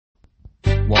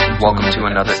Welcome to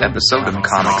another episode of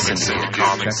Comic Syndicate.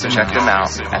 Check them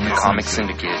out at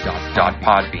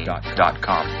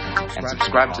thecomicsyndicate.podbean.com and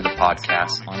subscribe to the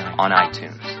podcast on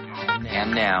iTunes.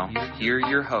 And now, here are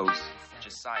your hosts,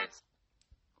 Josiah.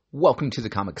 Welcome to the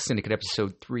Comic Syndicate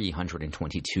episode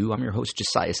 322. I'm your host,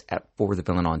 Josiah, at For the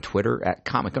Villain on Twitter, at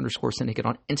comic_syndicate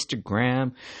on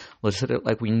Instagram. Let's hit it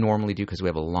like we normally do because we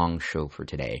have a long show for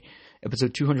today.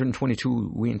 Episode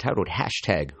 222, we entitled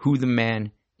hashtag Who the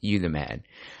Man, You the Man.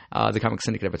 The Comic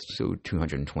Syndicate episode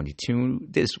 222.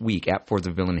 This week at For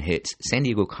the Villain hits San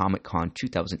Diego Comic-Con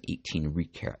 2018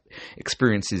 recap,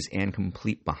 experiences, and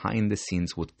complete behind the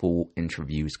scenes with full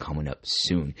interviews coming up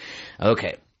soon.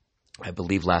 Okay. I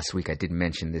believe last week I did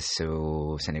mention this,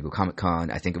 so San Diego Comic-Con,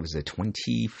 I think it was the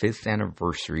 25th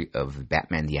anniversary of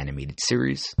Batman the Animated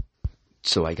Series.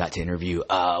 So I got to interview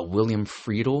William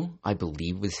Friedle, I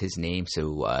believe was his name,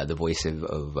 so the voice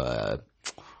of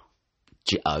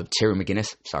Terry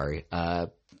McGinnis,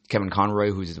 Kevin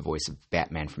Conroy, who's the voice of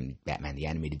Batman from Batman the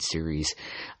Animated Series.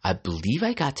 I believe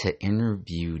I got to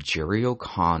interview Jerry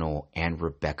O'Connell and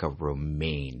Rebecca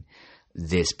Romaine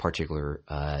this particular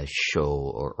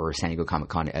show, or San Diego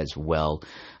Comic-Con as well.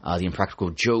 The Impractical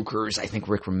Jokers, I think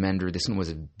Rick Remender, this one was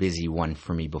a busy one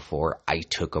for me before I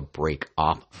took a break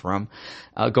off from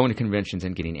going to conventions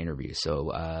and getting interviews.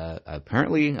 So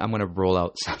apparently I'm going to roll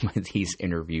out some of these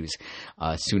interviews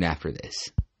soon after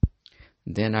this.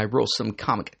 Then I roll some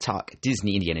comic talk.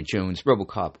 Disney, Indiana Jones,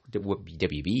 RoboCop,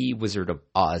 WB, Wizard of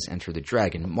Oz, Enter the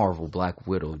Dragon, Marvel, Black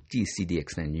Widow, DC, The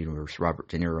Extended Universe, Robert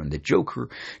De Niro and the Joker,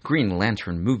 Green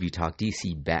Lantern, Movie Talk,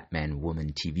 DC, Batman,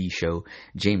 Woman TV Show,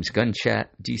 James Gunn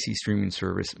Chat, DC Streaming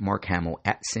Service, Mark Hamill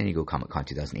at San Diego Comic-Con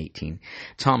 2018,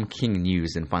 Tom King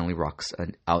News, and finally rocks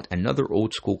out another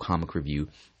old school comic review,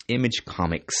 Image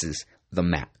Comics' The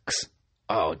Max.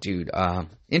 Oh, dude,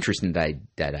 interesting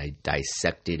that I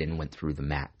dissected and went through the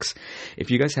Max. If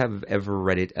you guys have ever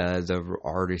read it, the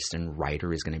artist and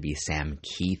writer is going to be Sam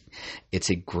Keith. It's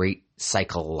a great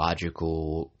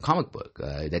psychological comic book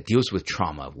that deals with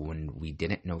trauma when we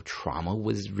didn't know trauma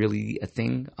was really a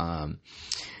thing.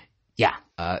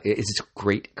 It's a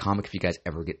great comic if you guys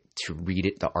ever get to read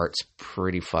it. The art's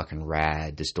pretty fucking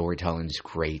rad. The storytelling is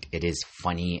great. It is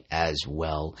funny as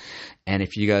well. And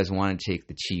if you guys want to take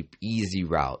the cheap, easy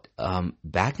route,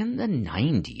 back in the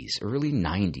 90s, early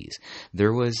 90s,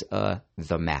 there was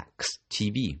The Max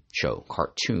TV show,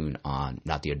 cartoon on,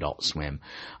 not the Adult Swim,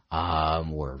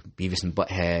 where Beavis and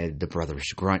Butthead, The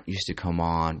Brothers Grunt used to come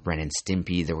on, Ren and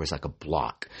Stimpy. There was like a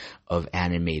block of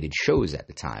animated shows at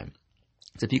the time.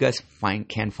 So if you guys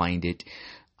can find it,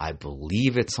 I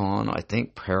believe it's on, I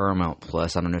think, Paramount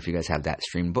Plus. I don't know if you guys have that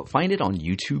stream, but find it on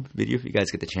YouTube video if you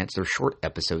guys get the chance. They're short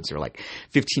episodes. They're like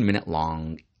 15-minute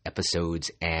long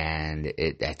episodes, and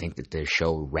I think that the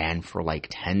show ran for like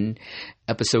 10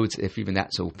 episodes, if even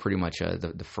that. So pretty much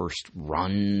the first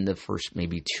run, the first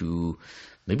maybe 2,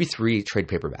 maybe 3 trade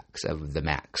paperbacks of The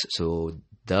Max. So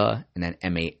and then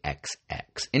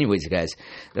MAXX. Anyways, guys,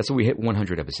 that's what we hit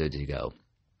 100 episodes ago.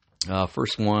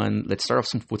 First one, let's start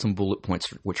off with some bullet points,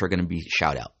 which are going to be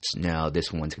shout-outs. Now,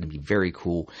 this one's going to be very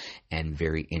cool and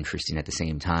very interesting at the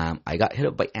same time. I got hit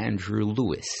up by Andrew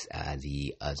Lewis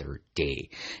the other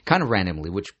day, kind of randomly,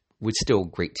 which was still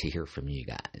great to hear from you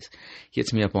guys. He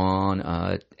hits me up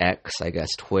on X, I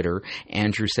guess, Twitter.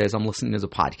 Andrew says, I'm listening to the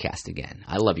podcast again.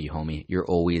 I love you, homie. You're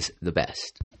always the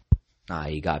best.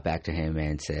 I got back to him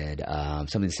and said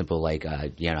something simple like,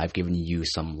 I've given you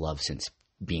some love since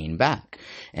being back.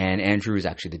 And Andrew is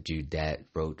actually the dude that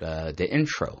wrote the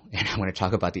intro. And I want to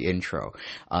talk about the intro,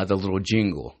 the little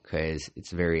jingle, because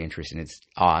it's very interesting. It's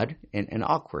odd and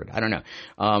awkward. I don't know.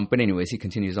 But anyways, he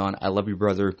continues on. I love you,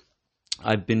 brother.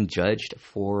 I've been judged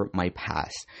for my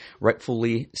past,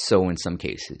 rightfully so in some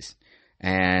cases.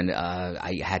 And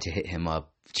I had to hit him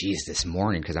up, this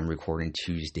morning, because I'm recording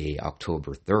Tuesday,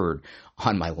 October 3rd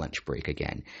on my lunch break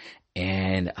again.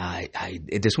 And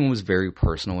this one was very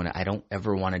personal, and I don't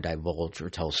ever want to divulge or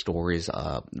tell stories,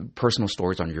 personal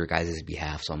stories on your guys'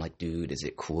 behalf. So I'm like, dude, is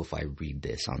it cool if I read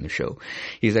this on the show?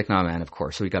 He's like, nah, man, of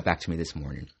course. So he got back to me this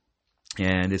morning.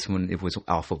 And this one, it was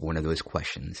off of one of those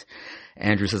questions.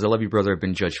 Andrew says, I love you, brother. I've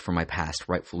been judged for my past,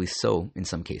 rightfully so in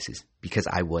some cases, because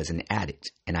I was an addict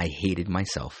and I hated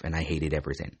myself and I hated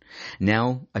everything.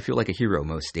 Now I feel like a hero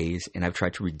most days, and I've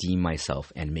tried to redeem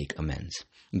myself and make amends.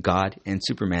 God and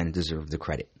Superman deserve the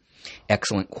credit.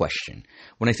 Excellent question.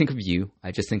 When I think of you,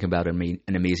 I just think about an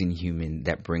amazing human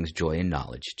that brings joy and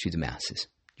knowledge to the masses.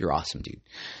 You're awesome, dude.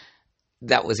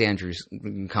 That was Andrew's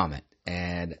comment.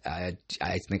 And I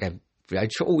think I've I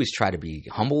always try to be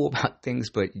humble about things,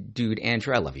 but dude,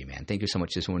 Andrew, I love you, man. Thank you so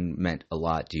much. This one meant a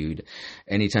lot, dude.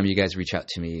 Anytime you guys reach out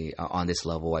to me on this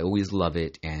level, I always love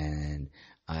it. And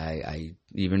I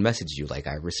even message you, like,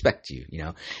 I respect you, you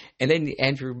know? And then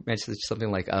Andrew mentioned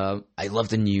something like, I love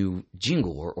the new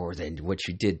jingle or then what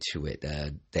you did to it,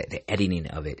 the editing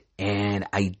of it. And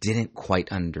I didn't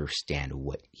quite understand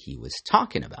what he was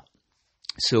talking about.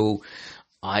 So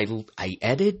I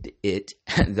edited it,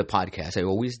 the podcast, I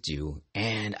always do,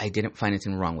 and I didn't find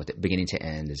anything wrong with it, beginning to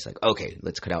end. It's like, okay,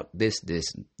 let's cut out this,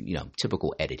 you know,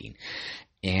 typical editing.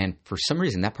 And for some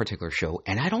reason, that particular show,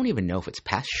 and I don't even know if it's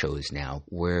past shows now,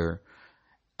 where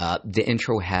the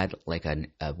intro had like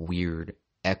a weird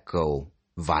echo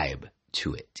vibe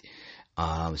to it.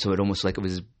 So it almost like it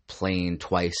was playing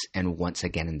twice and once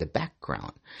again in the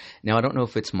background. Now, I don't know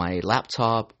if it's my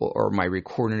laptop or my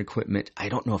recording equipment. I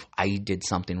don't know if I did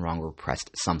something wrong or pressed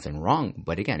something wrong.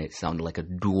 But again, it sounded like a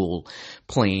dual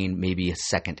playing maybe a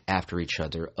second after each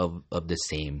other of his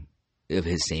same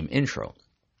intro.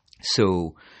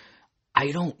 So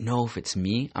I don't know if it's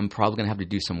me. I'm probably going to have to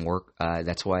do some work.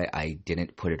 That's why I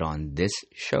didn't put it on this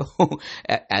show,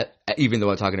 even though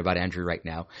I'm talking about Andrew right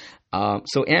now.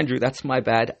 So Andrew, that's my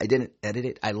bad. I didn't edit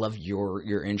it. I love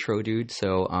your intro, dude.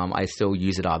 So I still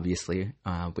use it, obviously.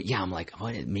 But yeah, I'm like,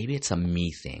 oh, maybe it's a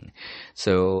me thing.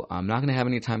 So I'm not going to have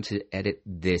any time to edit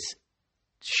this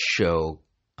show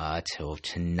till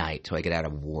tonight, till I get out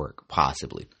of work,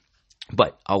 possibly.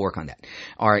 But I'll work on that.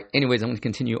 All right. Anyways, I'm going to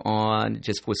continue on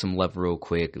just with some love real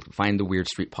quick. Find the Weird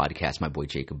Street podcast. My boy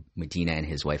Jacob Medina and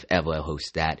his wife Eva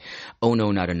host that. Oh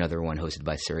No, Not Another One, hosted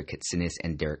by Sarah Kitsonis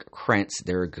and Derek Krantz.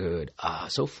 They're good.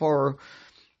 So far,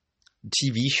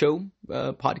 TV show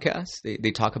podcast.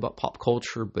 They talk about pop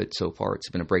culture, but so far it's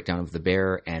been a breakdown of The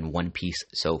Bear and One Piece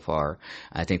so far.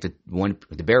 I think The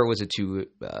Bear was a 2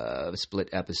 split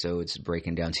episodes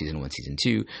breaking down season 1, season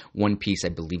 2. One Piece, I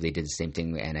believe they did the same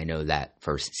thing, and I know that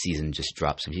first season just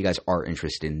dropped. So if you guys are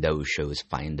interested in those shows,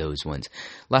 find those ones.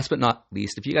 Last but not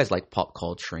least, if you guys like pop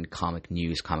culture and comic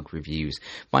news, comic reviews,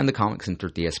 find the Comics and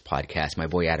Tortillas podcast. My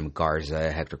boy Adam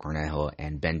Garza, Hector Cornejo,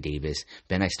 and Ben Davis.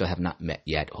 Ben I still have not met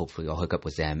yet. Hopefully I'll hook up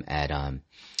with them at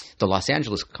the Los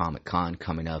Angeles Comic Con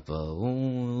coming up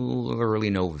early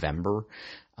November.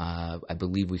 I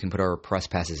believe we can put our press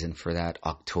passes in for that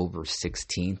October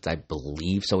 16th, I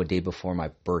believe. So a day before my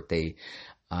birthday.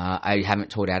 I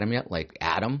haven't told Adam yet. Like,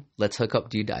 Adam, let's hook up,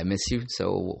 dude. I miss you.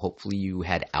 So hopefully you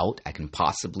head out. I can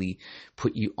possibly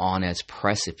put you on as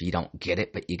press if you don't get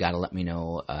it. But you got to let me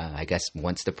know, I guess,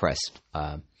 once the press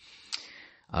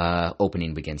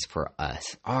opening begins for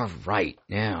us. All right,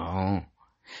 now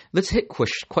let's hit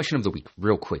question of the week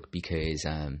real quick because,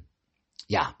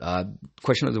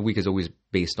 question of the week is always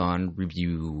based on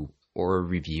review,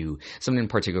 something in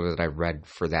particular that I read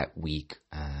for that week,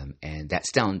 and that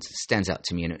stands out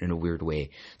to me in a weird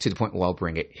way, to the point where I'll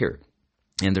bring it here.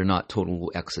 And they're not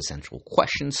total existential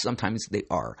questions. Sometimes they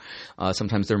are.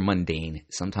 Sometimes they're mundane.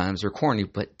 Sometimes they're corny,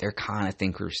 but they're kind of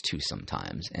thinkers too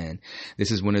sometimes. And this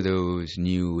is one of those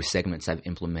new segments I've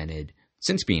implemented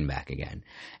since being back again.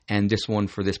 And this one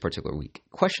for this particular week.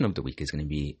 Question of the week is going to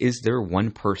be, is there one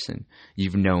person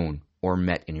you've known or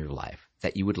met in your life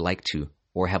that you would like to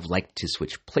or have liked to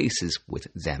switch places with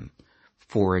them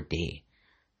for a day?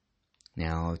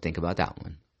 Now think about that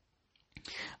one.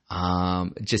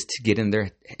 Just to get into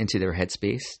their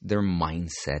headspace, their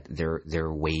mindset,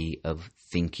 their way of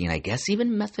thinking, I guess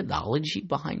even methodology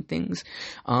behind things,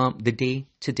 the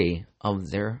day-to-day of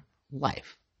their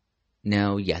life.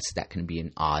 Now, yes, that can be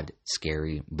an odd,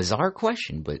 scary, bizarre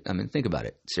question, but I mean, think about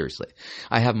it, seriously.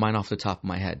 I have mine off the top of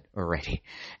my head already,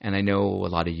 and I know a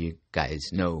lot of you guys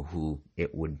know who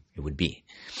it would be.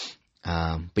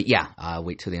 But yeah, I'll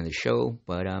wait till the end of the show.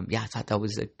 But I thought that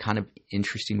was a kind of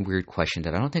interesting, weird question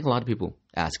that I don't think a lot of people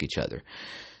ask each other.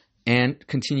 And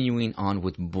continuing on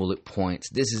with bullet points,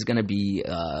 this is going to be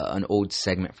an old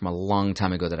segment from a long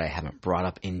time ago that I haven't brought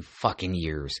up in fucking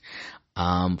years.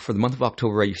 For the month of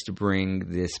October, I used to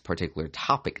bring this particular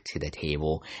topic to the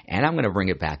table, and I'm going to bring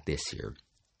it back this year.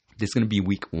 This is going to be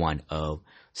week 1 of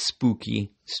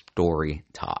Spooky Story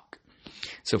Talk.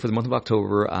 So for the month of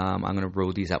October, I'm going to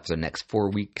roll these out for the next 4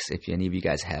 weeks. If any of you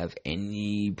guys have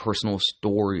any personal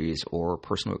stories or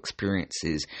personal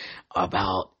experiences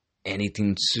about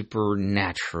anything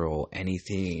supernatural,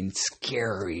 anything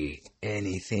scary,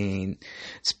 anything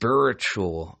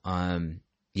spiritual, I'm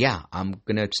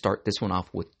going to start this one off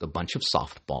with a bunch of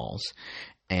softballs.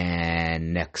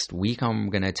 And next week, I'm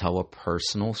going to tell a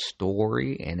personal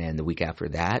story. And then the week after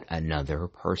that, another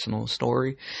personal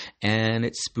story. And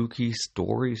it's Spooky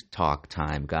Stories Talk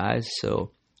time, guys.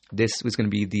 So This was going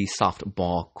to be the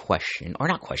softball question, or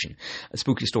not question, a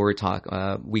spooky story talk,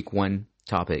 week 1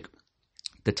 topic.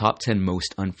 The top 10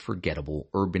 most unforgettable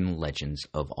urban legends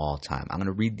of all time. I'm going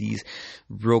to read these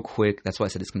real quick. That's why I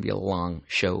said it's going to be a long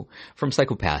show. From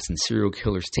psychopaths and serial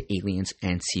killers to aliens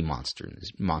and sea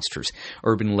monsters.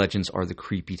 Urban legends are the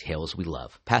creepy tales we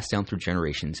love, passed down through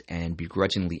generations and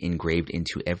begrudgingly engraved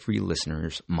into every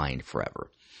listener's mind forever.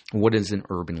 What is an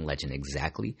urban legend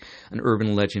exactly? An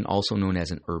urban legend, also known as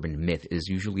an urban myth, is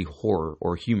usually horror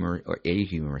or humor or a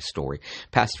humorous story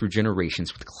passed through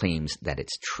generations with claims that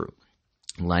it's true.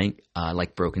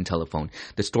 Like broken telephone,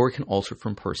 the story can alter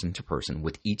from person to person,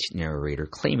 with each narrator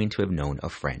claiming to have known a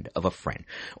friend of a friend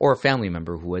or a family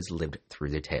member who has lived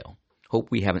through the tale.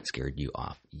 Hope we haven't scared you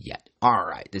off yet. All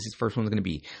right, this is first one's going to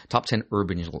be top 10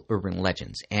 urban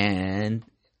legends, and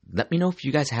let me know if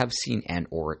you guys have seen and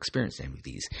or experienced any of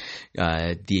these.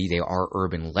 They are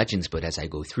urban legends, but as I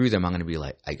go through them, I'm going to be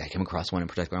like, I came across one in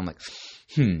particular. I'm like,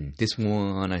 this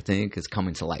one I think is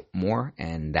coming to light more,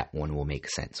 and that one will make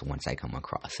sense once I come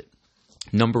across it.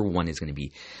 Number 1 is going to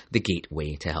be the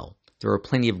gateway to hell. There are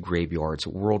plenty of graveyards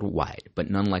worldwide, but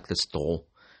none like the Stull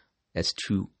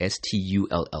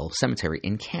cemetery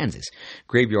in Kansas.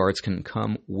 Graveyards can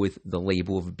come with the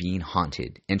label of being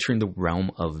haunted, entering the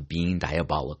realm of being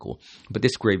diabolical. But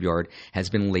this graveyard has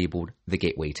been labeled the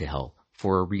gateway to hell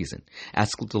for a reason.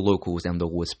 Ask the locals and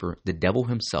they'll whisper the devil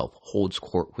himself holds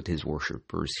court with his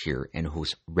worshippers here and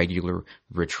hosts regular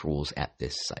rituals at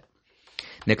this site.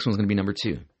 Next one's going to be number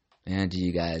 2. And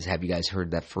have you guys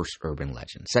heard that first urban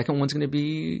legend? Second one's going to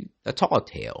be a tall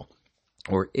tale.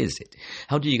 Or is it?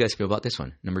 How do you guys feel about this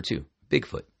one? Number 2,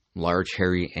 Bigfoot. Large,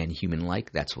 hairy, and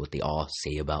human-like. That's what they all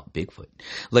say about Bigfoot.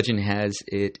 Legend has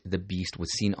it the beast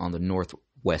was seen on the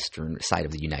northwestern side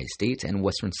of the United States and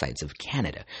western sides of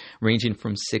Canada, ranging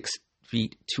from 6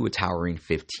 feet to a towering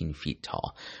 15 feet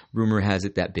tall. Rumor has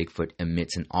it that Bigfoot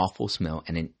emits an awful smell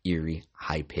and an eerie,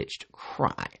 high-pitched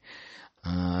cry.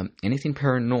 Anything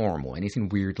paranormal, anything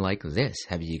weird like this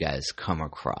have you guys come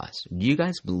across? Do you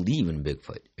guys believe in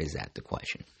Bigfoot? Is that the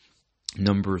question?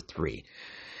 Number 3,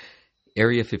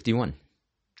 Area 51.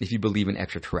 If you believe in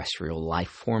extraterrestrial life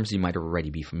forms, you might already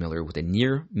be familiar with the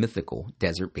near mythical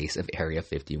desert base of Area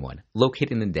 51,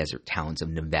 located in the desert towns of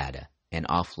Nevada and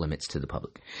off limits to the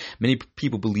public. Many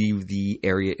people believe the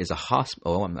area is a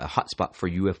hotspot for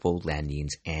UFO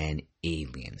landings and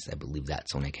aliens. I believe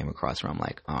that's when I came across where I'm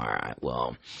like, all right,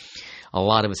 well, a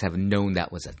lot of us have known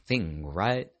that was a thing,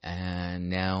 right? And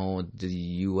now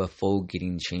the UFO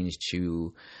getting changed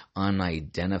to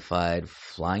unidentified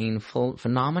flying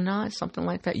phenomena, something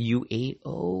like that,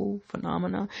 UAO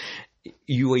phenomena,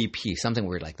 UAP, something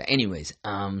weird like that. Anyways,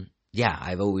 yeah,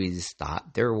 I've always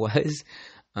thought there was.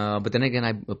 But then again,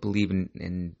 I believe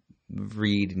in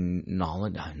read and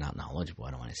knowledge, not knowledgeable,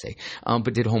 I don't want to say,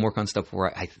 but did homework on stuff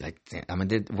where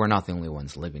we're not the only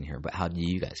ones living here, but how do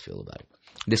you guys feel about it?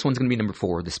 This one's going to be number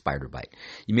 4, the spider bite.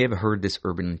 You may have heard this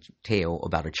urban tale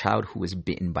about a child who was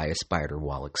bitten by a spider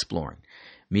while exploring.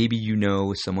 Maybe you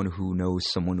know someone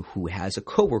who has a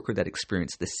coworker that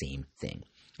experienced the same thing.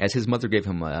 As his mother gave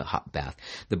him a hot bath,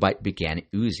 the bite began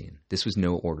oozing. This was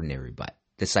no ordinary bite.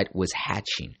 The site was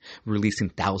hatching, releasing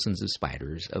thousands of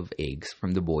spiders of eggs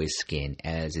from the boy's skin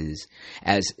as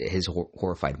his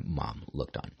horrified mom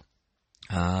looked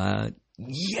on.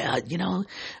 Yeah,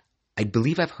 I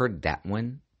believe I've heard that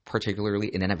one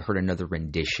particularly, and then I've heard another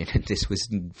rendition. This was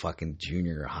in fucking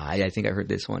junior high. I think I heard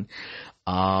this one.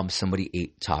 Somebody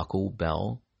ate Taco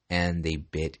Bell and they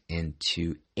bit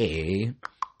into a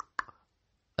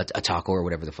taco or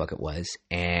whatever the fuck it was,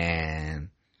 and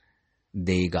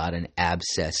they got an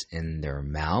abscess in their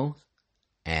mouth,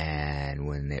 and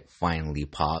when it finally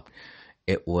popped,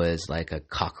 it was like a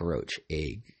cockroach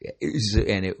egg,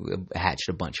 and it hatched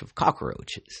a bunch of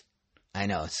cockroaches. I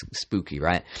know, it's spooky,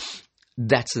 right?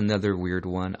 That's another weird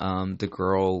one. The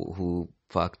girl who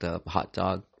fucked up hot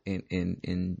dog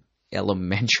in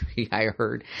elementary, I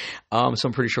heard. So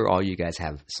I'm pretty sure all you guys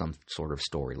have some sort of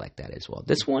story like that as well.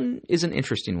 This one is an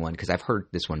interesting one because I've heard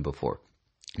this one before.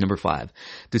 Number 5,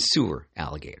 the sewer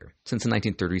alligator. Since the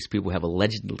 1930s, people have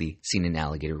allegedly seen an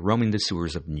alligator roaming the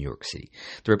sewers of New York City.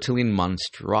 The reptilian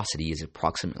monstrosity is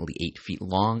approximately 8 feet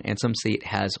long, and some say it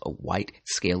has a white,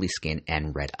 scaly skin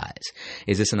and red eyes.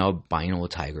 Is this an albino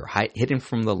tiger hidden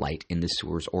from the light in the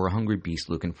sewers, or a hungry beast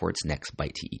looking for its next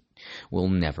bite to eat? We'll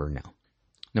never know.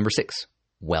 Number 6,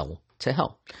 well to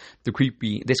hell.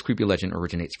 This creepy legend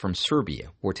originates from Serbia,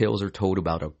 where tales are told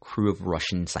about a crew of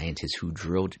Russian scientists who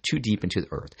drilled too deep into the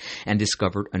earth and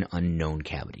discovered an unknown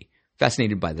cavity.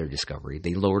 Fascinated by their discovery,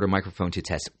 they lowered a microphone to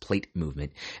test plate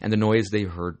movement, and the noise they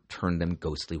heard turned them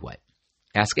ghostly white.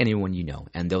 Ask anyone you know,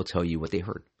 and they'll tell you what they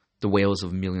heard. The wails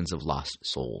of millions of lost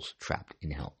souls trapped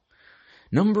in hell.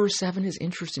 Number 7 is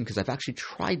interesting because I've actually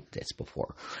tried this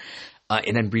before.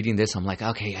 And then reading this, I'm like,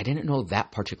 okay, I didn't know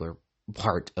that particular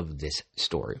part of this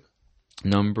story.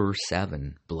 Number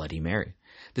 7, Bloody Mary.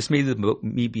 This may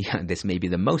be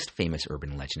the most famous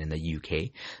urban legend in the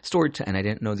UK. And I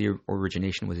didn't know the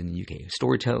origination was in the UK.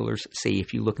 Storytellers say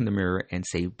if you look in the mirror and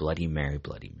say Bloody Mary,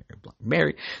 Bloody Mary, Bloody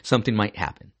Mary, something might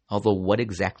happen. Although what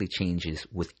exactly changes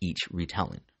with each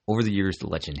retelling? Over the years, the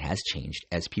legend has changed,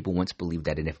 as people once believed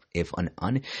that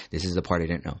this is the part I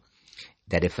didn't know,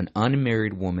 that if an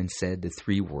unmarried woman said the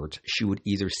 3 words, she would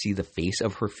either see the face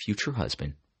of her future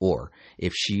husband, or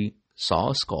if she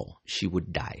saw a skull, she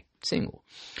would die single.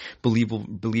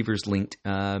 Believers linked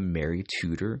Mary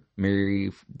Tudor,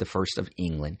 Mary the First of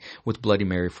England, with Bloody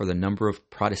Mary for the number of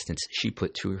Protestants she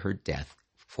put to her death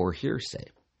for hearsay.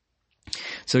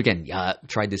 So again,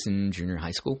 tried this in junior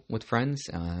high school with friends.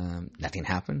 Nothing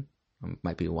happened.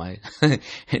 Might be why.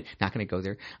 Not going to go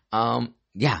there.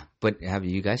 Yeah, but have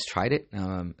you guys tried it?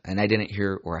 And I didn't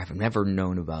hear, or I've never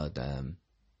known about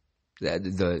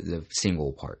the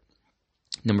single part.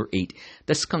 Number 8,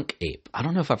 the skunk ape. I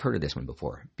don't know if I've heard of this one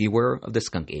before. Beware of the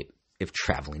skunk ape if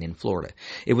traveling in Florida.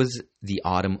 It was the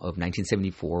autumn of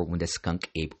 1974 when the skunk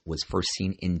ape was first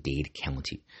seen in Dade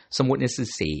County. Some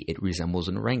witnesses say it resembles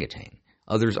an orangutan.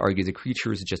 Others argue the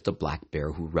creature is just a black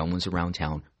bear who roams around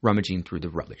town, rummaging through the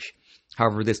rubbish.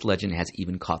 However, this legend has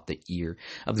even caught the ear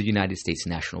of the United States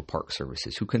National Park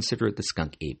Services, who consider the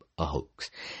skunk ape a hoax.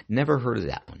 Never heard of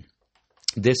that one.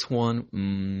 This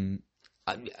one,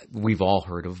 we've all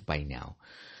heard of by now.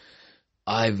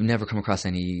 I've never come across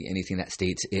anything that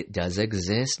states it does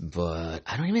exist, but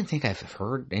I don't even think I've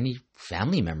heard any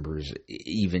family members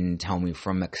even tell me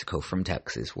from Mexico, from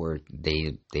Texas, where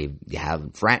they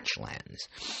have ranch lands.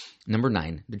 Number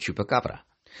 9, the chupacabra.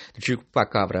 The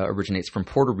chupacabra originates from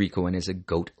Puerto Rico and is a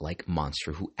goat-like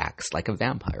monster who acts like a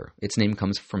vampire. Its name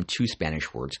comes from 2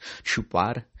 Spanish words,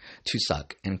 chupar, to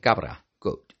suck, and cabra,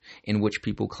 goat, in which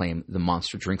people claim the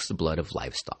monster drinks the blood of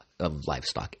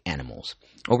livestock animals.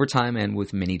 Over time and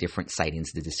with many different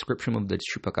sightings, the description of the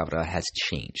chupacabra has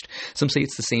changed. Some say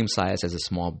it's the same size as a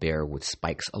small bear with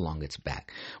spikes along its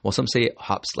back, while some say it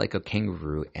hops like a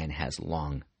kangaroo and has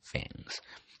long fangs.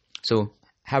 So,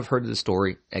 have heard of the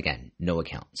story. Again, no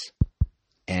accounts.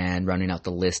 And rounding out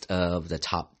the list of the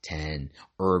top 10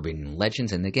 urban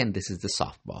legends, and again, this is the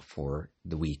softball for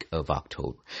the week of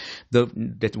October. The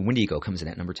Wendigo comes in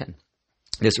at number 10.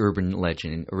 This urban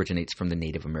legend originates from the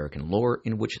Native American lore,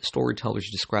 in which storytellers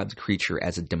describe the creature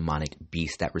as a demonic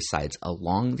beast that resides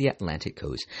along the Atlantic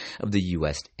coast of the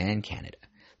U.S. and Canada.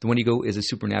 The Wendigo is a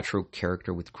supernatural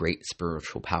character with great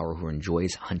spiritual power who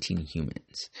enjoys hunting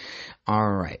humans.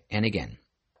 All right, and again,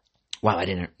 wow, I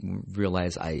didn't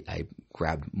realize I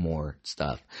grabbed more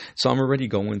stuff. So I'm already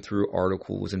going through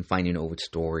articles and finding old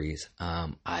stories.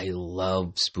 I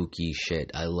love spooky shit.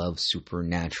 I love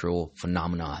supernatural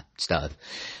phenomena stuff.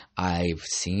 I've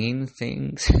seen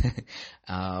things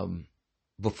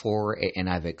before, and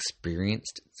I've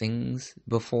experienced things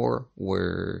before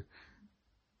where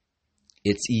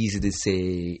it's easy to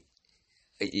say,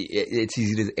 it's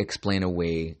easy to explain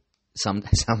away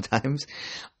sometimes.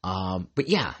 But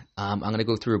yeah, I'm going to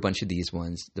go through a bunch of these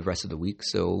ones the rest of the week.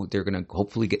 So they're going to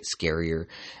hopefully get scarier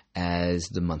as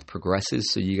the month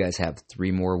progresses. So you guys have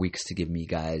 3 more weeks to give me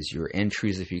guys your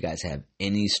entries. If you guys have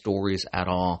any stories at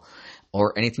all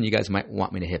or anything you guys might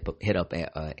want me to hit up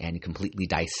and completely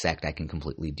dissect, I can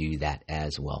completely do that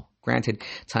as well. Granted,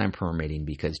 time permitting,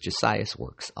 because Josias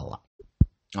works a lot.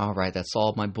 All right, that's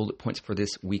all my bullet points for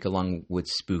this week, along with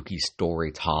spooky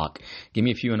story talk. Give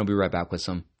me a few and I'll be right back with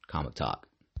some comic talk.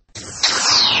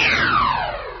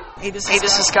 Hey, this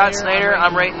is Scott Snyder.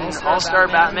 I'm writing All-Star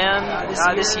Batman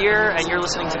this year, and you're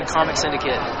listening to the Comic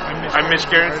Syndicate. I'm Mitch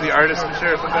Garrett, the artist and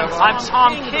Sheriff of Babylon. I'm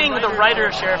Tom King, the writer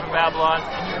of Sheriff of Babylon,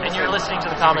 and you're listening to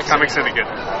the Comic Syndicate.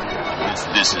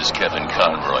 This is Kevin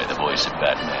Conroy, the voice of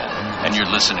Batman, and you're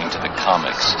listening to the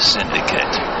Comics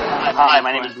Syndicate. Hi,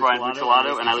 my name is Brian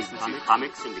Bucciolato, and I listen to the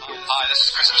Comic Syndicate. Hi, this is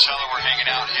Chris Michelle. We're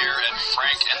hanging out here at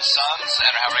Frank and Sons,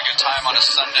 and we're having a good time on a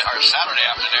Sunday or Saturday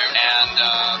afternoon.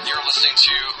 And you're listening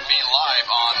to me live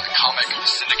on the Comic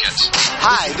Syndicate.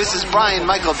 Hi, this is Brian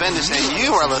Michael Bendis, and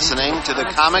you are listening to the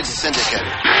Comic Syndicate.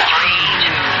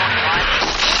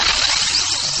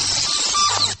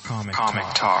 Comic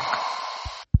Talk.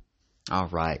 All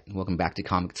right, welcome back to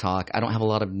Comic Talk. I don't have a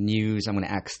lot of news. I'm going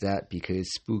to axe that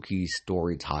because Spooky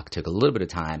Story Talk took a little bit of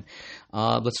time.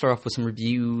 Let's start off with some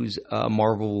reviews.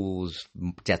 Marvel's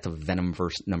Death of Venom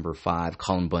verse number 5.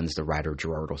 Colin Bunn's the writer.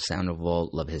 Gerardo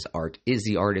Sandoval, love his art, is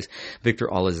the artist. Victor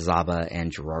Olazaba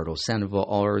and Gerardo Sandoval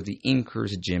are the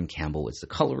inkers. Jim Campbell is the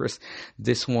colorist.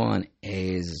 This one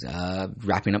is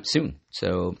wrapping up soon.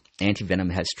 So Anti-Venom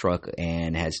has struck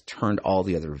and has turned all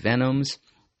the other Venoms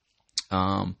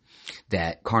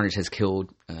that Carnage has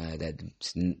killed,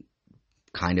 that's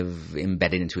kind of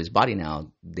embedded into his body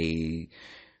now. They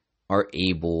are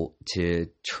able to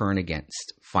turn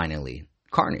against, finally,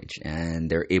 Carnage, and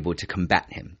they're able to combat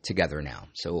him together now.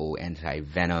 So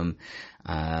Anti-Venom,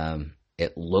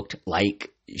 it looked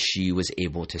like she was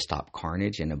able to stop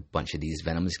Carnage, and a bunch of these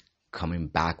Venoms coming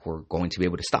back were going to be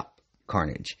able to stop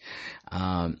Carnage.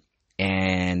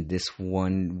 And this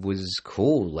one was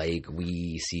cool. Like,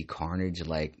 we see Carnage,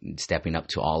 like, stepping up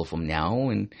to all of them now,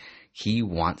 and he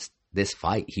wants this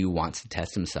fight. He wants to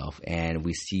test himself, and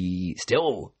we see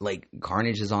still, like,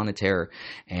 Carnage is on a tear,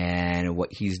 and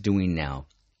what he's doing now,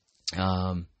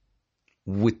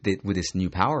 with this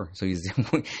new power. So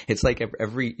it's like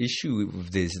every issue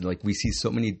of this, like, we see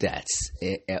so many deaths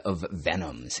of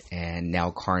Venoms, and now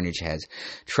Carnage has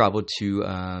traveled to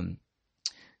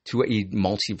a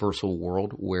multiversal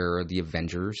world where the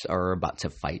Avengers are about to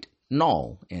fight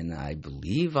Null. And I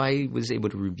believe I was able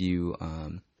to review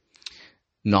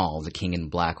Null, the King in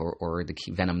Black, or the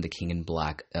Venom, the King in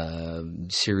Black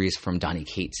series from Donny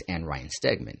Cates and Ryan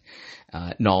Stegman.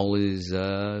 Null is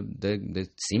the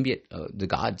symbiote, the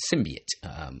god symbiote,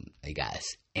 I guess.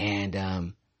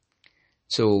 And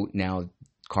so now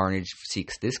Carnage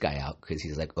seeks this guy out because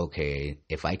he's like, okay,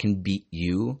 if I can beat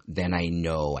you, then I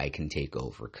know I can take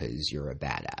over because you're a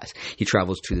badass. He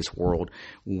travels to this world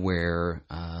where,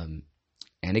 and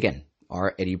again,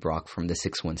 our Eddie Brock from the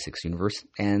 616 universe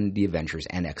and the Avengers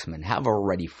and X-Men have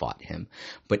already fought him.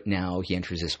 But now he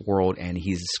enters this world and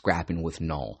he's scrapping with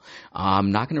Null.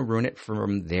 I'm not going to ruin it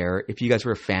from there. If you guys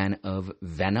were a fan of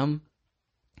Venom,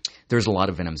 there's a lot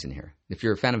of Venoms in here. If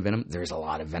you're a fan of Venom, there's a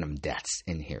lot of Venom deaths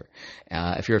in here.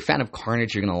 If you're a fan of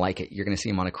Carnage, you're going to like it. You're going to see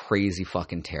him on a crazy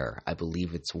fucking tear. I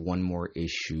believe it's one more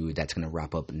issue that's going to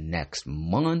wrap up next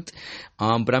month.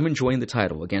 But I'm enjoying the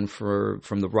title. Again,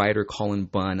 from the writer, Colin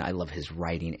Bunn. I love his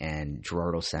writing, and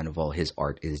Gerardo Sandoval, his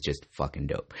art is just fucking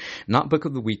dope. Not book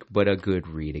of the week, but a good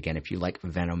read. Again, if you like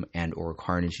Venom and or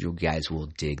Carnage, you guys will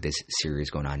dig this series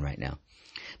going on right now.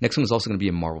 Next one is also going to be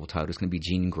a Marvel title. It's going to be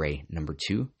Jean Grey, number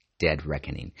 2. Dead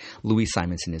Reckoning. Louis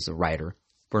Simonson is the writer.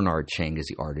 Bernard Chang is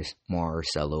the artist.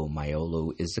 Marcelo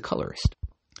Maiolo is the colorist.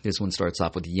 This one starts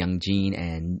off with young Jean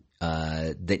and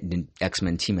the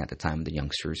X-Men team at the time, the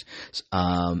youngsters.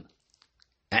 I'm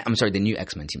sorry, the new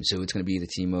X-Men team. So it's going to be the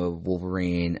team of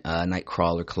Wolverine,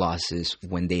 Nightcrawler, Colossus,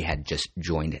 when they had just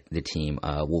joined the team.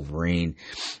 Wolverine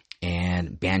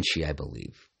and Banshee, I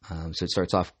believe. So it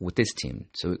starts off with this team.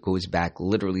 So it goes back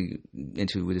literally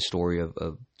into the story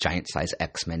of giant-size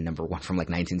X-Men number 1 from like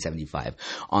 1975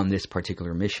 on this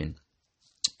particular mission.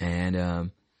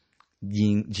 And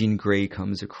Jean Grey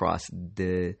comes across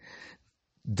the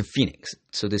Phoenix.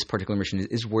 So this particular mission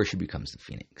is where she becomes the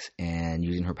Phoenix and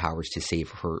using her powers to save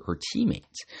her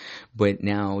teammates. But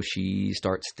now she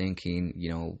starts thinking,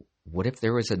 you know, what if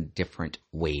there was a different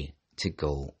way to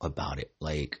go about it?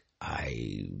 Like,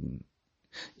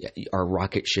 our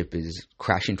rocket ship is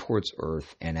crashing towards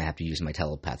Earth, and I have to use my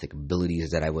telepathic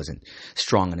abilities that I wasn't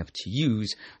strong enough to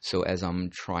use. So as I'm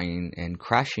trying and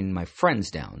crashing my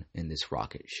friends down in this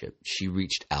rocket ship, she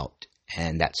reached out,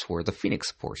 and that's where the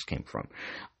Phoenix Force came from,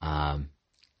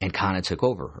 and kind of took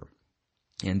over her.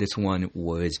 And this one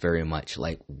was very much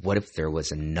like, what if there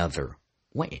was another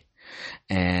way?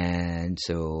 And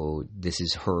so this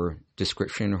is her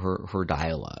description, her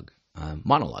dialogue.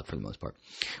 Monologue for the most part.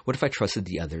 What if I trusted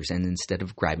the others and instead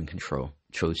of grabbing control,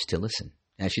 chose to listen?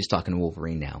 As she's talking to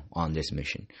Wolverine now on this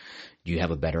mission. Do you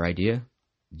have a better idea?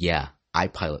 Yeah, I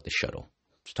pilot the shuttle.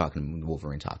 She's talking to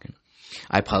Wolverine talking.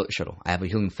 I pilot the shuttle. I have a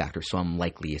healing factor, so I'm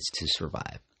likeliest to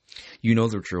survive. You know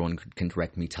the drill and can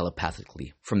direct me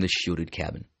telepathically from the shielded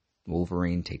cabin.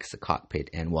 Wolverine takes the cockpit,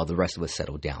 and while the rest of us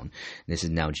settle down, this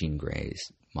is now Jean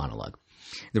Grey's monologue.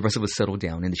 The rest of us settle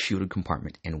down in the shielded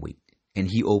compartment and wait. And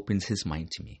he opens his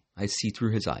mind to me. I see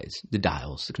through his eyes, the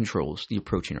dials, the controls, the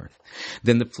approaching Earth.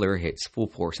 Then the flare hits full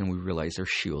force and we realize their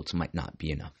shields might not be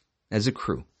enough. As a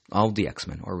crew, all of the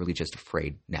X-Men are really just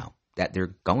afraid now that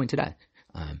they're going to die.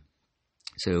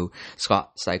 So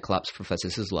Scott Cyclops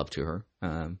professes his love to her.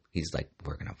 He's like,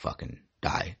 we're going to fucking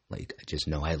die. Like, I just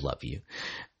know I love you.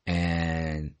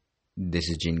 And this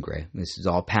is Jean Grey. This is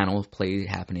all panel play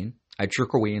happening. I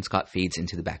jerk away and Scott fades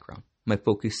into the background. My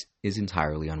focus is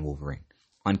entirely on Wolverine,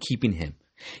 on keeping him,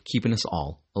 keeping us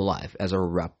all alive. As our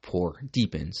rapport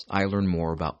deepens, I learn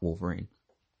more about Wolverine,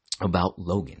 about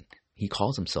Logan. He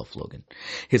calls himself Logan.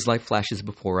 His life flashes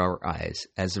before our eyes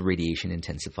as the radiation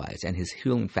intensifies and his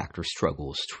healing factor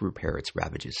struggles to repair its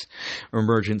ravages.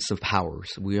 Emergence of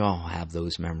powers. We all have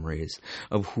those memories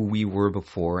of who we were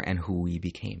before and who we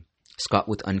became. Scott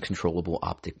with uncontrollable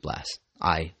optic blasts.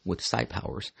 I with psi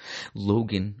powers.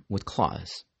 Logan with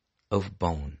claws of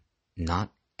bone,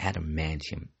 not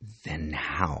adamantium. Then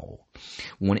how?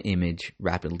 One image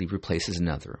rapidly replaces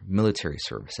another. Military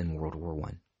service in World War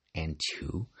I. And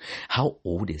 2, how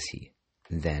old is he?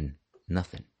 Then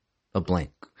nothing. A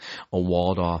blank. A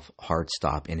walled-off hard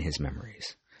stop in his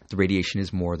memories. The radiation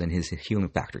is more than his healing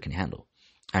factor can handle.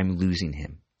 I'm losing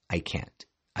him. I can't.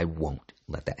 I won't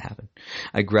let that happen.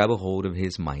 I grab a hold of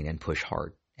his mind and push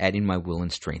hard, adding my will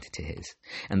and strength to his.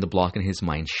 And the block in his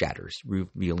mind shatters,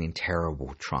 revealing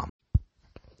terrible trauma.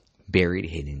 Buried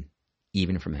hidden,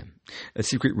 even from him. A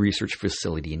secret research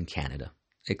facility in Canada.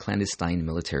 A clandestine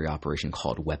military operation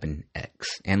called Weapon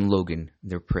X, and Logan,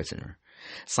 their prisoner.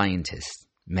 Scientists,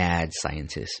 mad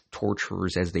scientists,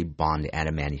 torturers as they bond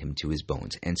adamantium to his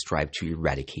bones and strive to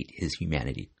eradicate his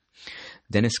humanity.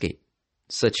 Then escape.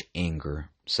 Such anger,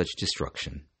 such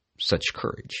destruction, such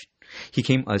courage. He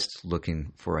came us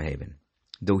looking for a haven,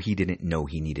 though he didn't know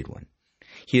he needed one.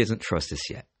 He doesn't trust us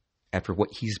yet. After what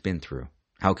he's been through,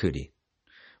 how could he?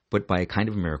 But by a kind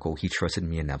of miracle, he trusted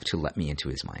me enough to let me into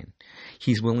his mind.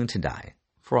 He's willing to die,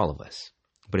 for all of us,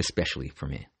 but especially for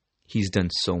me. He's done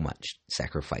so much,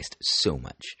 sacrificed so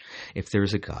much. If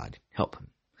there's a God, help him.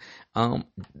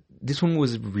 This one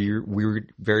was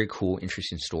weird, very cool,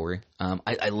 interesting story.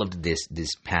 I loved these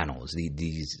panels,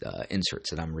 these inserts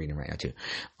that I'm reading right now too.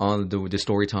 The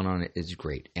storytelling on it is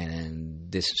great,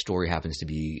 and this story happens to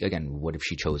be, again, what if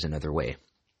she chose another way?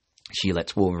 She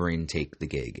lets Wolverine take the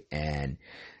gig and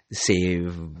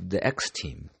save the X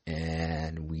team,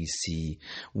 and we see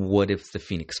what if the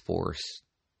Phoenix Force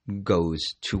goes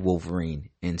to Wolverine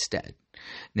instead.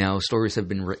 Now, stories have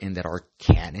been written that are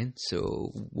canon,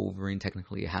 so Wolverine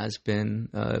technically has been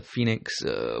Phoenix.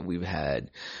 We've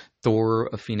had Thor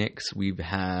a Phoenix. We've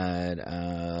had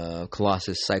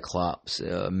Colossus, Cyclops,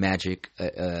 Magic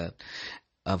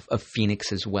of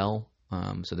Phoenix as well.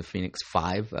 So the Phoenix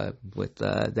 5 with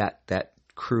that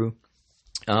crew.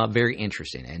 Very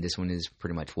interesting, and this one is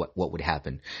pretty much what would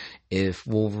happen if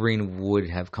Wolverine would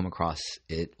have come across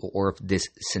it, or if this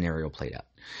scenario played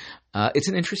out. It's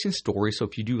an interesting story, so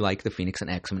if you do like the Phoenix and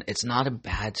X-Men, it's not a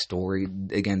bad story.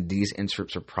 Again, these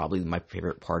inserts are probably my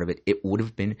favorite part of it. It would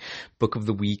have been Book of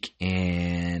the Week,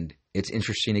 and it's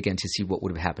interesting, again, to see what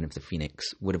would have happened if the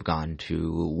Phoenix would have gone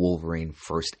to Wolverine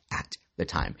first at the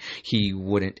time. He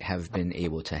wouldn't have been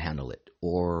able to handle it,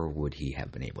 or would he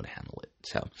have been able to handle it?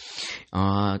 So,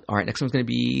 all right, next one's going to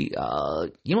be,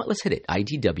 you know what, let's hit it.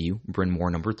 IDW, Bryn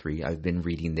Mawr #3. I've been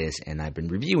reading this, and I've been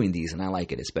reviewing these, and I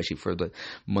like it, especially for the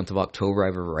month of October.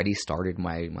 I've already started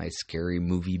my scary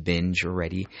movie binge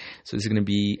already. So this is going to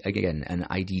be, again, an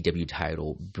IDW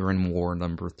title, Bryn Mawr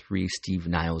 #3. Steve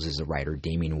Niles is the writer,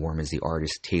 Damien Worm is the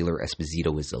artist, Taylor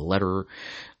Esposito is the letterer.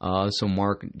 So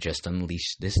Mark just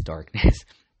unleashed this darkness.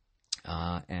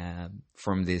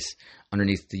 From this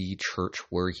underneath the church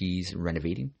where he's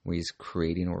renovating, where he's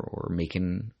creating or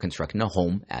constructing a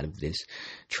home out of this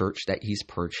church that he's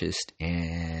purchased.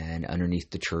 And underneath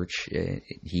the church,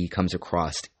 he comes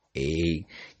across a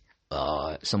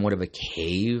somewhat of a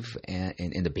cave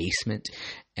in the basement,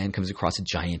 and comes across a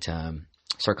giant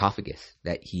sarcophagus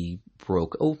that he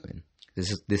broke open.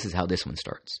 This is how this one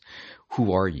starts.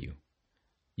 Who are you?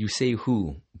 You say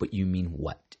who, but you mean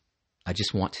what? I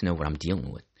just want to know what I'm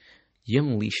dealing with. You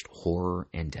unleashed horror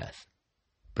and death,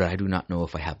 but I do not know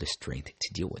if I have the strength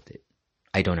to deal with it.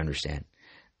 I don't understand.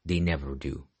 They never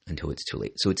do until it's too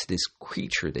late. So it's this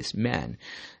creature, this man,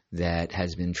 that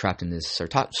has been trapped in this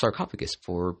sarcophagus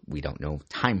for, we don't know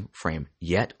time frame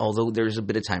yet, although there's a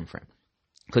bit of time frame.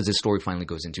 Because this story finally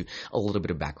goes into a little bit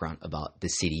of background about the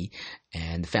city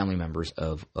and the family members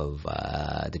of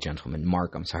the gentleman,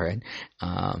 Mark, I'm sorry.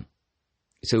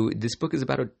 So this book is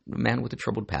about a man with a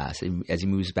troubled past. As he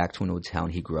moves back to an old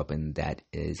town he grew up in that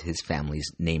is his family's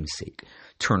namesake,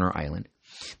 Turner Island.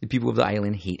 The people of the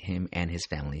island hate him and his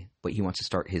family, but he wants to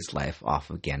start his life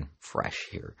off again fresh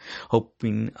here,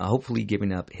 hopefully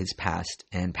giving up his past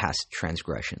and past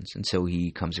transgressions. And so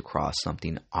he comes across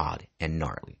something odd and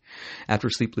gnarly. After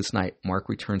a sleepless night, Mark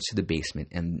returns to the basement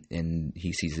and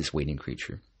he sees this waiting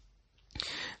creature.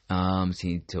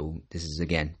 So this is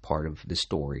again part of the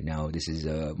story. Now this is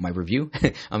my review.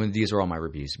 I mean, these are all my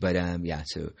reviews, but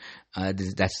that's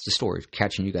the story.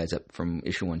 Catching you guys up from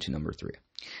issue 1 to number 3.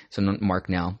 So Mark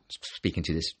now speaking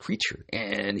to this creature,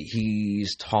 and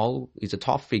he's tall. He's a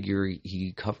tall figure.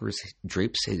 He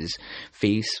drapes his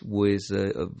face with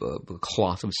a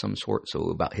cloth of some sort, so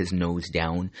about his nose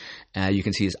down. You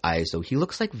can see his eyes, though. He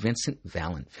looks like Vincent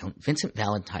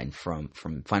Valentine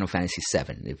from Final Fantasy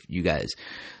VII. If you guys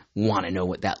want to know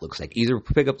what that looks like, either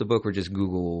pick up the book or just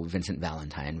Google Vincent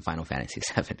Valentine Final Fantasy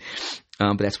VII.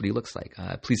 But that's what he looks like.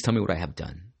 Please tell me what I have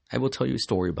done. I will tell you a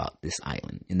story about this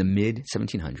island. In the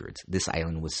mid-1700s, this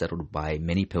island was settled by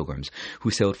many pilgrims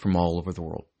who sailed from all over the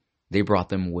world. They brought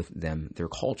them with them their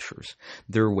cultures,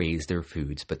 their ways, their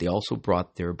foods, but they also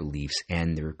brought their beliefs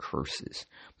and their curses.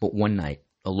 But one night,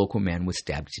 a local man was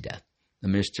stabbed to death, a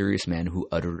mysterious man who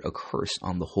uttered a curse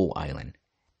on the whole island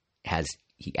as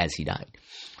he died.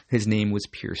 His name was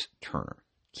Pierce Turner.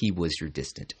 He was your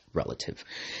distant relative.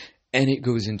 And it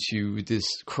goes into this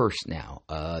curse now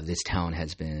this town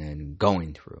has been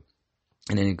going through.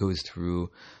 And then it goes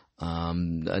through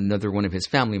another one of his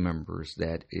family members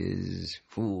that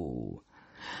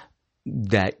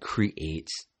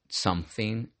creates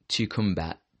something to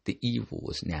combat the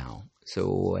evils now.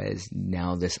 So as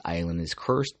now this island is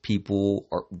cursed,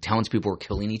 townspeople are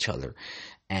killing each other.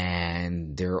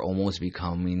 And they're almost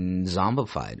becoming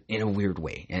zombified in a weird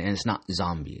way. And it's not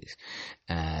zombies.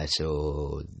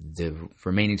 So the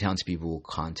remaining townspeople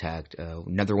contact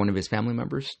another one of his family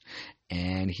members.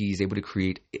 And he's able to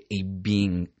create a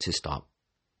being to stop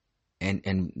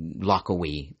and lock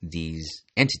away these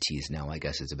entities now, I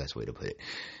guess is the best way to put it.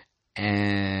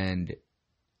 And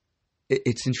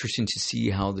it's interesting to see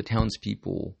how the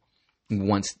townspeople,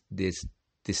 once this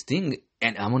thing,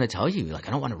 and I'm going to tell you, like,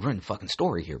 I don't want to ruin the fucking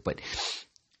story here, but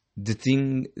the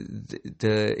thing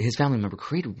his family member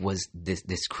created was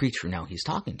this creature now he's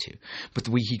talking to. But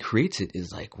the way he creates it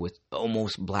is like with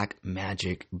almost black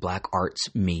magic, black arts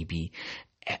maybe,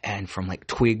 and from like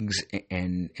twigs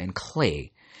and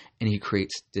clay. And he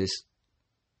creates this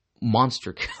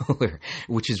monster killer,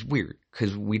 which is weird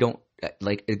because we don't,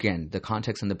 like, again, the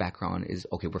context and the background is,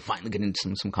 okay, we're finally getting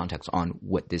some context on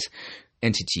what this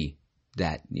entity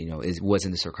that, was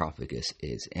in the sarcophagus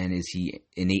is. And is he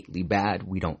innately bad?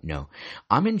 We don't know.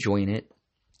 I'm enjoying it.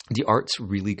 The art's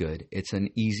really good. It's an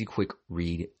easy, quick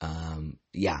read.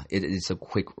 It's a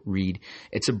quick read.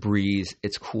 It's a breeze.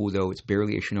 It's cool, though. It's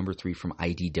barely issue number 3 from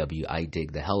IDW. I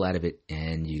dig the hell out of it,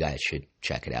 and you guys should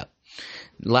check it out.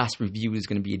 Last review is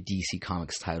going to be a DC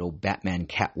Comics title, Batman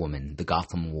Catwoman, The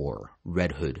Gotham War,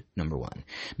 Red Hood, number 1.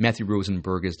 Matthew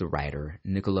Rosenberg is the writer.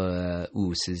 Nicola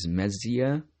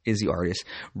Mezia is the artist.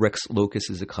 Rex Locus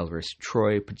is the colorist.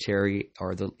 Troy Peteri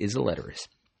is the letterist.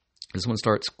 This one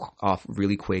starts off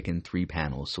really quick in 3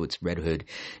 panels. So it's Red Hood,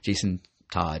 Jason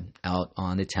Todd out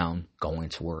on the town going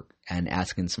to work and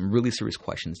asking some really serious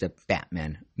questions that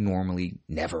Batman normally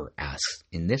never asks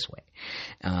in this way.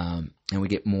 And we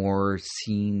get more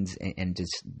scenes and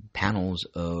just panels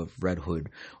of Red Hood,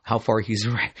 how far he's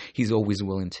always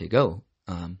willing to go,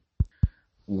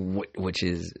 which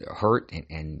is hurt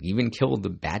and even kill the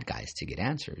bad guys to get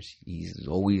answers. He's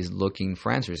always looking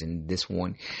for answers. And this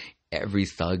one, every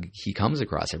thug he comes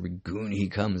across, every goon he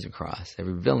comes across,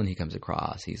 every villain he comes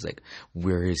across, he's like,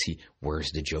 where is he?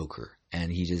 Where's the Joker?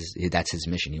 And that's his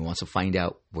mission. He wants to find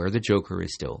out where the Joker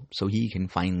is still so he can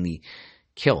finally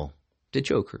kill the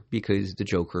Joker, because the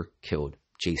Joker killed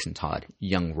Jason Todd,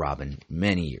 young Robin,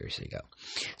 many years ago.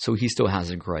 So he still has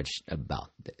a grudge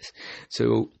about this.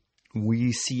 So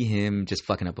we see him just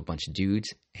fucking up a bunch of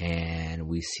dudes, and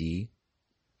we see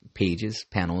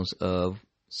panels of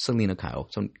Selena Kyle,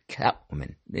 so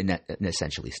Catwoman,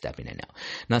 essentially stepping in now.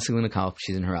 Not Selena Kyle,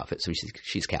 she's in her outfit, so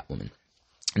she's Catwoman.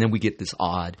 And then we get this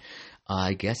odd,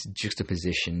 I guess,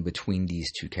 juxtaposition between these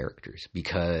two characters,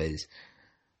 because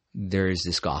there's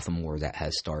this Gotham War that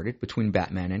has started between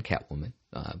Batman and Catwoman.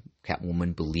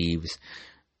 Catwoman believes,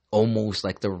 almost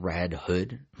like the Red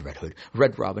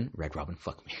Robin,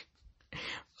 fuck me.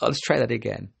 Let's try that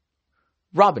again.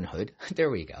 Robin Hood, there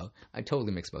we go. I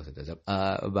totally mixed both of those up.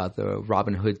 About the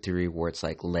Robin Hood theory, where it's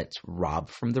like, let's rob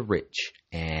from the rich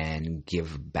and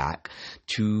give back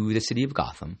to the city of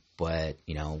Gotham, but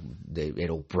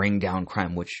it'll bring down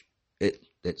crime, which it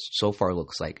so far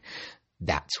looks like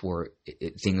that's where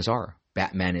things are.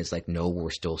 Batman is like, no,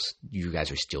 you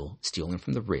guys are still stealing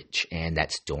from the rich, and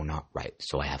that's still not right.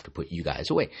 So I have to put you guys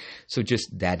away. So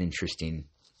just that interesting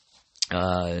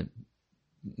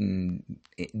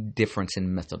difference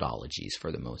in methodologies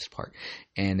for the most part.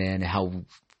 And then how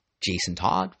Jason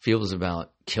Todd feels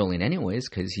about killing anyways,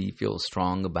 because he feels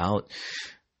strong about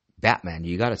Batman.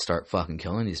 You gotta start fucking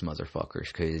killing these motherfuckers,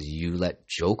 because you let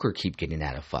Joker keep getting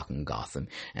out of fucking Gotham,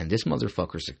 and this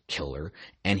motherfucker's a killer,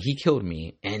 and he killed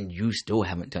me, and you still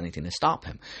haven't done anything to stop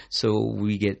him. So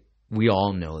we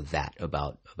all know that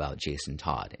about Jason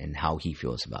Todd and how he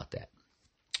feels about that.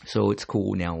 So it's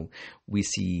cool. Now we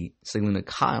see Selina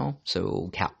Kyle, so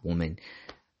Catwoman,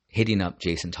 hitting up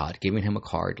Jason Todd, giving him a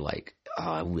card like,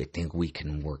 I think we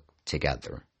can work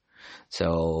together.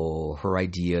 So her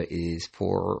idea is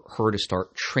for her to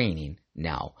start training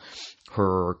now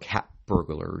her cat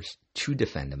burglars to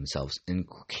defend themselves in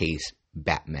case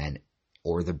Batman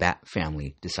or the Bat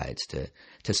family decides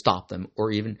to stop them,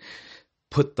 or even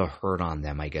put the hurt on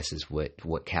them, I guess is what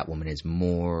Catwoman is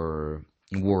more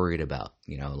worried about,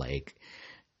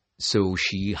 so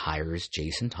she hires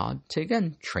Jason Todd to,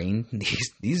 again, train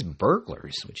these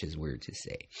burglars, which is weird to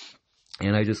say.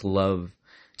 And I just love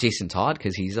Jason Todd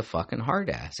because he's a fucking hard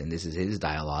ass, and this is his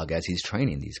dialogue as he's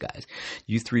training these guys.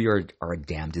 You three are a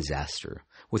damn disaster.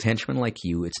 With henchmen like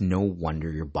you, it's no wonder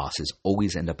your bosses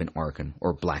always end up in Arkham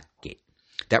or Blackgate.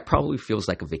 That probably feels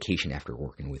like a vacation after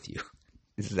working with you.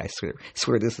 I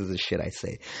swear this is the shit I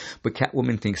say. But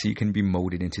Catwoman thinks you can be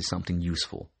molded into something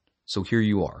useful. So here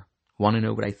you are. Want to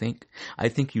know what I think? I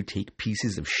think you take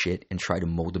pieces of shit and try to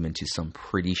mold them into some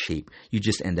pretty shape. You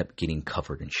just end up getting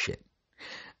covered in shit.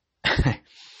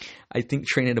 I think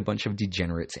training a bunch of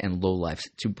degenerates and lowlifes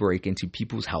to break into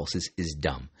people's houses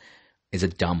is a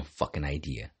dumb fucking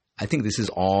idea. I think this is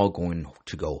all going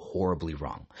to go horribly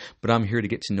wrong. But I'm here to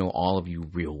get to know all of you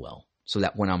real well, so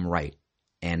that when I'm right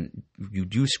and you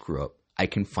do screw up, I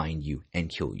can find you and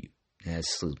kill you. As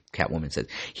Catwoman says,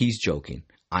 he's joking.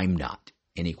 I'm not.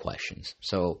 Any questions?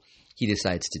 So he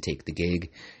decides to take the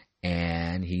gig,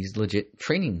 and he's legit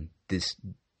training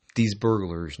these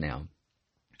burglars now,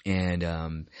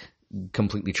 and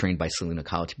completely trained by Selina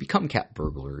Kyle to become cat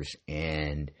burglars,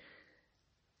 and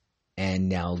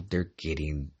now they're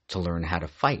getting to learn how to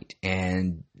fight.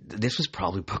 And this was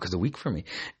probably book of the week for me.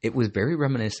 It was very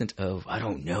reminiscent of, I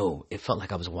don't know, it felt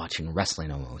like I was watching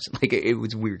wrestling almost. Like it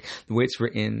was weird. The way it's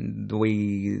written, the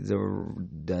way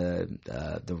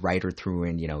the writer threw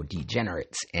in,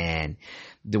 degenerates, and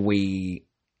the way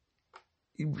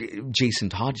Jason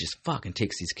Todd just fucking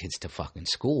takes these kids to fucking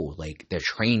school. Like, their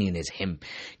training is him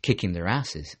kicking their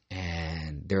asses,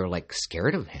 and they're like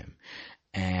scared of him.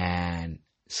 And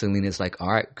Selina's like,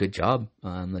 all right, good job.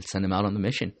 Let's send them out on the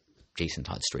mission. Jason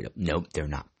Todd straight up, nope, they're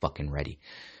not fucking ready.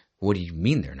 What do you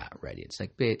mean they're not ready? It's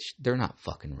like, bitch, they're not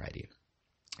fucking ready.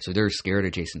 So they're scared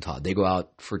of Jason Todd. They go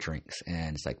out for drinks,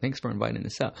 and it's like, thanks for inviting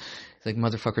us out. It's like,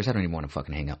 motherfuckers, I don't even want to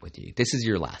fucking hang out with you. This is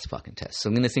your last fucking test.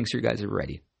 Selina thinks you guys are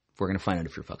ready. We're going to find out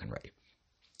if you're fucking ready.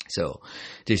 So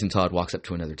Jason Todd walks up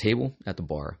to another table at the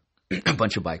bar, a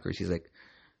bunch of bikers. He's like,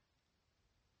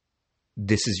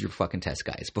 this is your fucking test,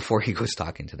 guys. Before he goes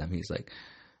talking to them, he's like,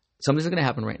 something's going to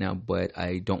happen right now, but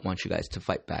I don't want you guys to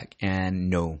fight back,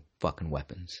 and no fucking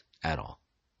weapons at all.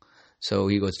 So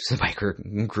he goes to the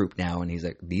biker group now, and he's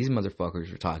like, these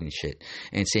motherfuckers are talking shit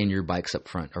and saying your bikes up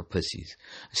front are pussies.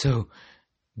 So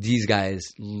these guys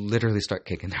literally start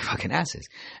kicking their fucking asses.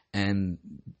 And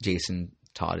Jason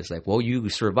Todd is like, well, you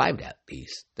survived at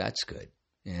least. That's good.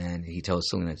 And he tells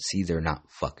Selina, see, they're not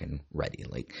fucking ready.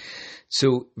 Like,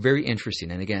 so very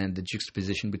interesting. And again, the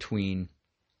juxtaposition between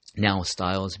now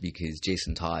styles, because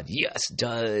Jason Todd, yes,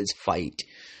 does fight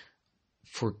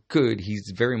for good.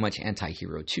 He's very much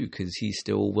anti-hero too, because he's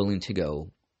still willing to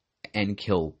go and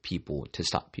kill people to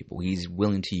stop people. He's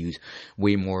willing to use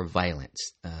way more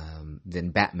violence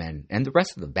than Batman and the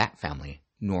rest of the Bat family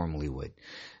normally would.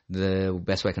 The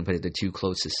best way I can put it, the two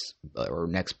closest or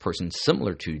next person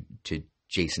similar to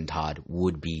Jason Todd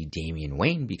would be Damian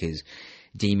Wayne, because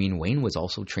Damian Wayne was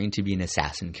also trained to be an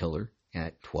assassin killer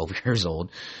at 12 years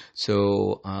old.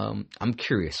 So I'm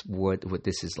curious what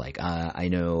this is like. I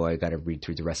know I got to read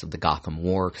through the rest of the Gotham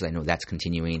War, because I know that's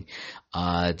continuing.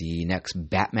 The next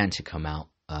Batman to come out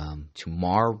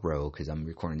tomorrow, because I'm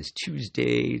recording this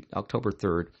Tuesday, October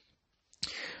 3rd.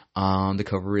 The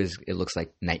cover is, it looks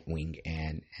like Nightwing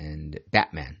and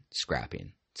Batman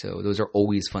scrapping. So those are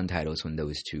always fun titles when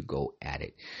those two go at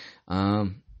it.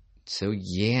 So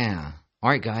yeah. All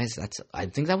right, guys, I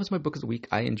think that was my book of the week.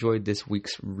 I enjoyed this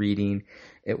week's reading.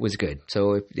 It was good.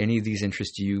 So if any of these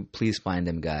interest you, please find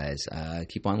them, guys.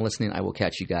 Keep on listening. I will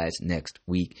catch you guys next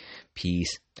week.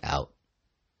 Peace out.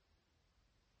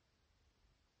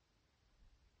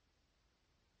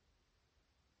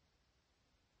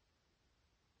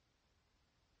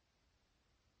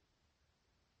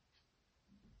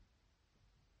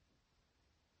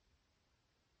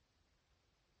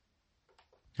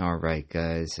 All right,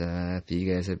 guys. If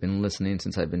you guys have been listening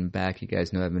since I've been back, you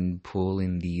guys know I've been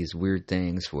pulling these weird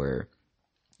things where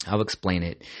I'll explain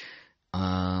it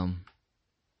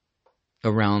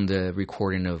around the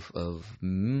recording of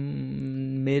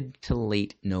mid to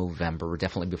late November,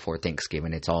 definitely before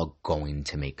Thanksgiving. It's all going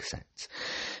to make sense.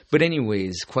 But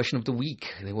anyways, question of the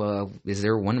week. Well, is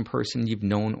there one person you've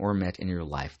known or met in your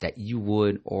life that you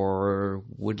would or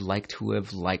would like to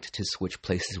have liked to switch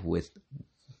places with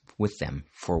them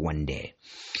for one day?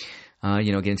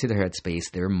 Get into their headspace,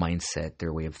 their mindset,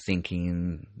 their way of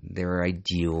thinking, their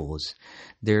ideals,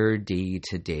 their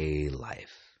day-to-day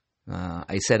life.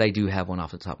 I said I do have one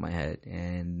off the top of my head,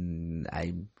 and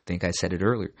I think I said it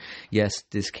earlier. Yes,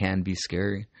 this can be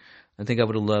scary. I think I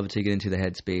would have loved to get into the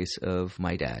headspace of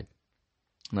my dad.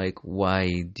 Like,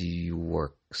 why do you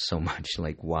work so much?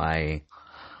 Like, why?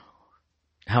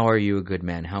 How are you a good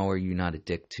man? How are you not a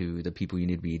dick to the people you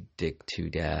need to be a dick to,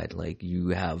 Dad? Like, you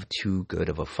have too good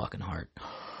of a fucking heart.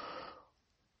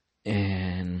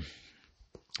 And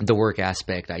the work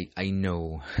aspect, I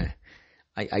know...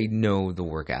 I know the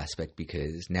work aspect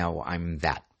because now I'm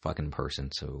that fucking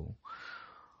person. So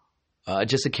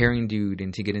just a caring dude,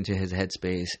 and to get into his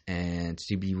headspace and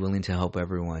to be willing to help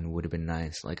everyone would have been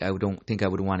nice. Like, I don't think I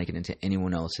would want to get into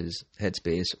anyone else's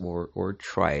headspace or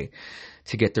try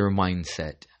to get their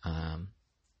mindset. I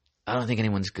don't think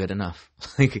anyone's good enough.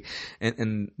 Like,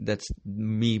 and that's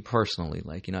me personally.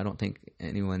 Like, I don't think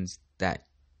anyone's that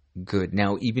good.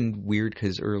 Now, even weird,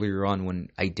 because earlier on when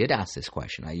I did ask this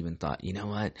question, I even thought, you know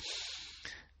what?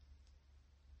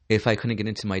 If I couldn't get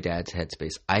into my dad's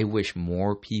headspace, I wish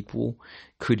more people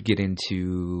could get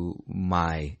into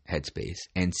my headspace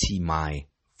and see my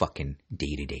fucking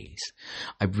day-to-days.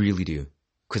 I really do.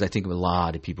 Because I think a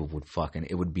lot of people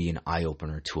it would be an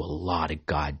eye-opener to a lot of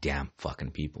goddamn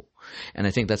fucking people. And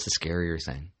I think that's the scarier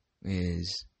thing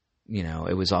is,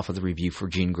 it was off of the review for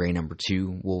Jean Grey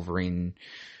 #2, Wolverine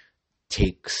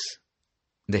takes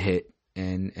the hit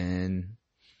and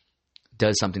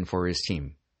does something for his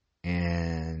team.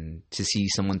 And to see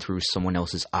someone through someone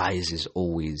else's eyes is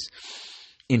always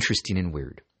interesting and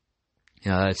weird.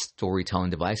 Storytelling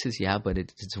devices, yeah, but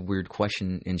it's a weird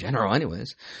question in general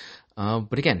anyways.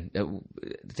 But again, I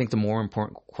think the more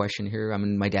important question here,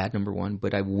 my dad, #1,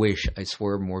 but I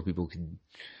swear more people could,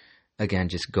 again,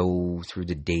 just go through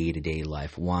the day-to-day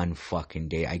life one fucking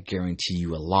day. I guarantee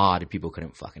you a lot of people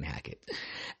couldn't fucking hack it.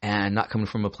 And not coming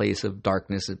from a place of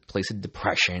darkness, a place of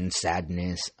depression,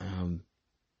 sadness.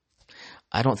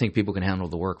 I don't think people can handle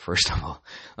the work, first of all.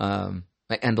 And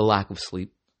the lack of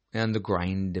sleep and the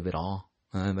grind of it all.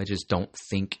 I just don't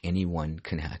think anyone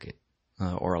can hack it.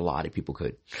 Or a lot of people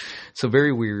could. So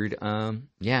very weird.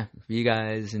 If you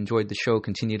guys enjoyed the show,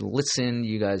 continue to listen.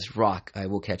 You guys rock. I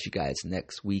will catch you guys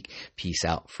next week. Peace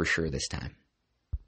out for sure this time.